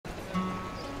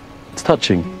It's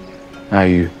touching how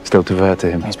you still defer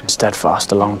to him. He's been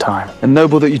steadfast a long time. And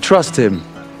noble that you trust him,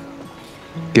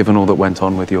 given all that went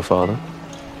on with your father.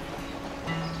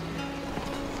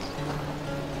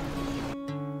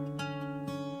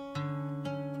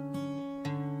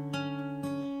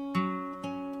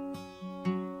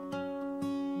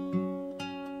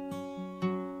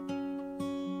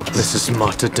 This is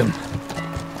martyrdom.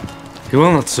 You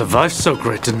will not survive so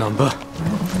great a number.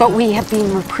 But we have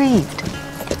been reprieved.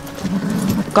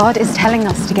 God is telling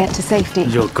us to get to safety.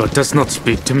 Your God does not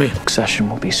speak to me. Succession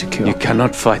will be secure. You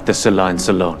cannot fight this alliance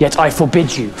alone. Yet I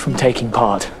forbid you from taking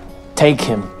part. Take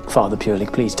him, Father Purely,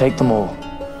 please, take them all.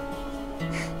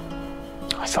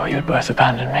 I thought you had both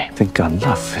abandoned me. I think our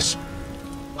love is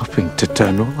hoping to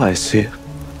turn all eyes here.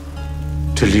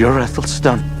 Till your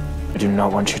Athelstan. I do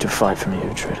not want you to fight for me,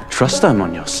 Uhtred. Trust I'm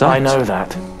on your side. I know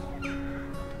that.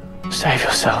 Save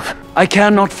yourself. I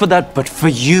care not for that, but for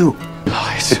you.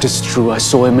 Lies. It is true, I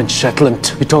saw him in Shetland.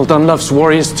 He told Dunlove's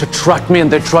warriors to track me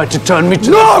and they tried to turn me to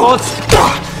the gods.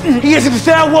 He is in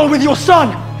fair war with your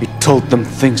son! He told them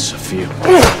things of you.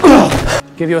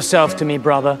 Give yourself to me,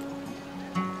 brother.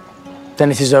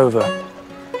 Then it is over.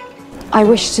 I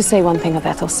wish to say one thing of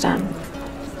Ethelstan.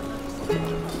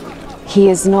 He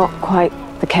is not quite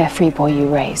the carefree boy you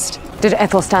raised. Did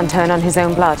Ethelstan turn on his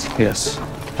own blood? Yes.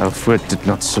 Alfred did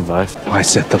not survive. Why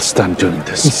is Ethelstan doing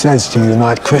this? He says to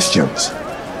unite Christians.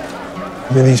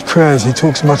 And in his prayers, he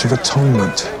talks much of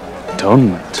atonement.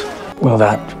 Atonement? Will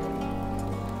that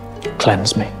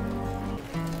cleanse me?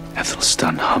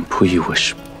 Ethelstan, hump who you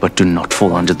wish, but do not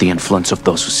fall under the influence of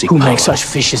those who seek Who power. makes such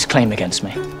vicious claim against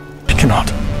me? I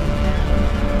cannot.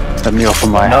 Let me offer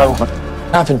my No. hand.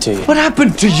 What happened to you? What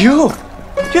happened to you?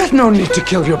 You had no need to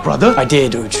kill your brother. I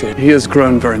did, Uhtred. He has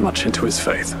grown very much into his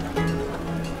faith.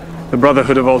 The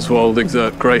Brotherhood of Oswald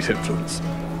exert great influence.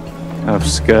 I've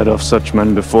scared off such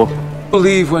men before. We'll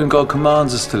leave when God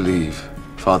commands us to leave,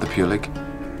 Father Purelig.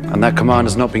 And that command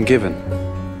has not been given.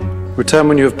 Return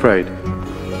when you have prayed.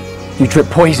 You drip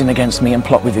poison against me and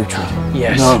plot with Uhtred.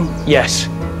 Yes. No. Yes.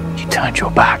 You turned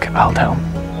your back, Aldhelm.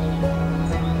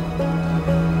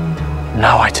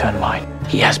 Now I turn mine.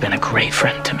 He has been a great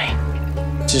friend to me.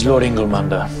 This is Lord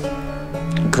Ingolmander.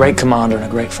 A great commander and a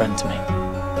great friend to me.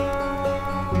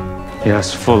 He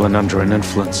has fallen under an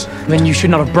influence. Then you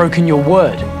should not have broken your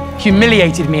word.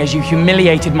 Humiliated me as you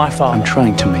humiliated my father. I'm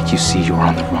trying to make you see you're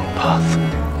on the wrong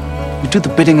path. You do the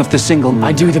bidding of the single man.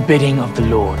 I do the bidding of the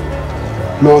Lord.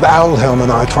 Lord Aldhelm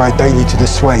and I tried daily to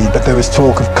dissuade, but there was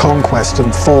talk of conquest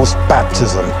and forced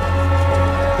baptism.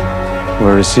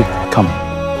 Where is he? Come.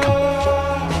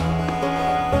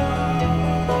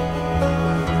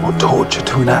 What torture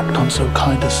to enact on so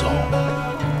kind a soul.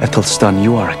 Ethelstan,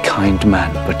 you are a kind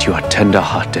man, but you are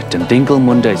tender-hearted, and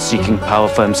Ingolmunda is seeking power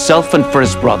for himself and for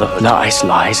his brotherhood.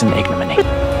 Lies, and ignominy.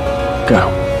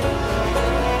 Go.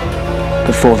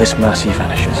 Before this mercy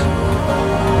vanishes.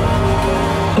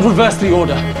 Reverse the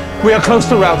order. We are close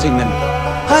to routing them.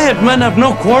 Hired men have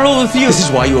no quarrel with you. This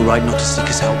is why you were right not to seek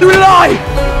his help. You lie!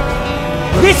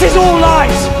 This is all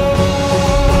lies!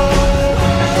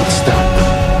 Ethelstan,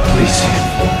 please.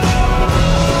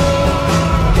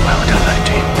 Well done,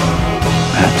 Odin.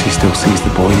 Perhaps he still sees the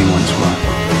boy he once was.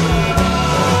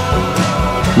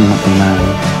 And not the man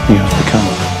you have become.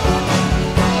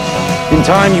 In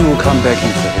time you will come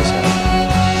begging for his help.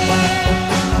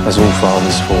 As all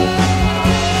fathers fall,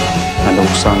 and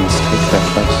all sons take their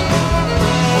place.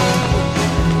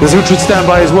 Does Uhtred stand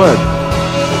by his word?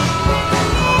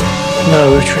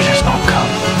 No, Uhtred has not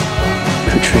come.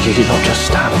 Uhtred, you did not just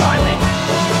stand by me.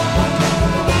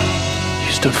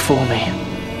 You stood for me.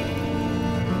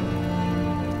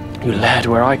 You led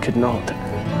where I could not.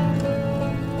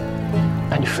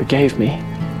 And you forgave me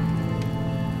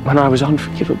when I was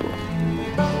unforgivable.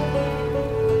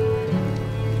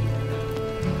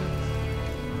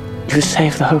 You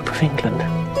saved the hope of England.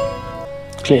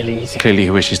 Clearly easy. Clearly he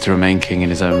wishes to remain king in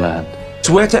his own land.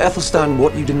 Swear to Ethelstan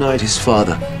what you denied his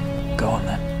father. Go on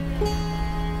then.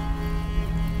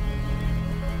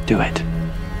 Do it.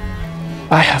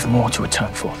 I have more to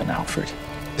atone for than Alfred.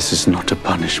 This is not a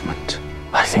punishment.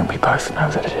 I think we both know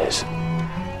that it is.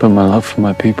 But my love for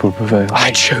my people prevails.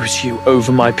 I chose you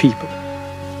over my people.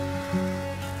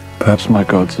 Perhaps my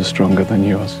gods are stronger than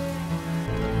yours.